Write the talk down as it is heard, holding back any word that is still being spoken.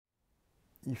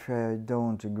If I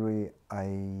don't agree,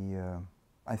 I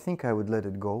think I would let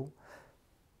it go.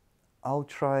 I'll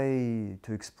try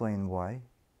to explain why.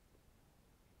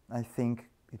 I think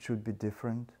it should be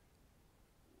different.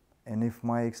 And if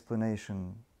my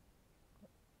explanation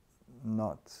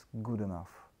not good enough,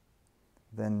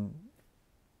 then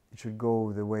it should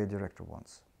go the way director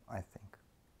wants, I think.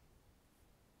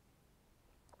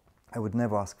 I would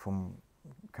never ask for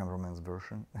cameraman's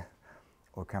version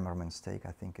or cameraman's take.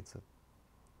 I think it's a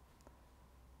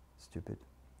stupid.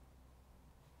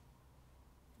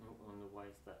 And why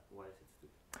is that? Why is it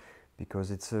stupid?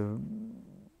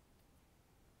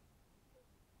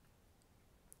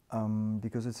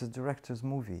 Because it's a director's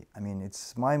movie. I mean,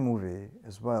 it's my movie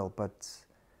as well, but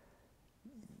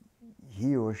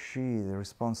he or she, the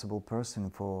responsible person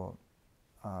for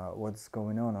what's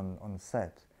going on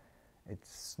set,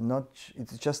 it's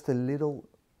just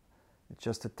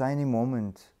a tiny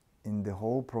moment in the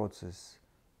whole process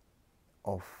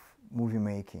of movie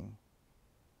making,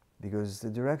 because the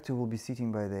director will be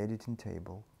sitting by the editing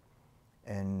table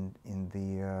and in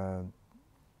the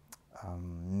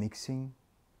mixing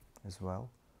as well.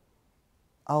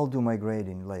 I'll do my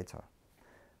grading later.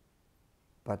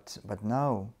 But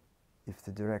now, if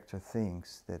the director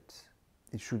thinks that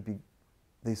it should be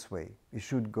this way, it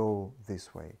should go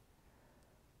this way,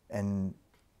 and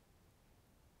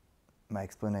my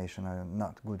explanation are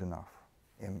not good enough,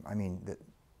 I mean, that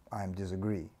I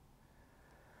disagree,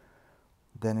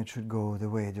 then it should go the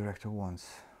way a director wants.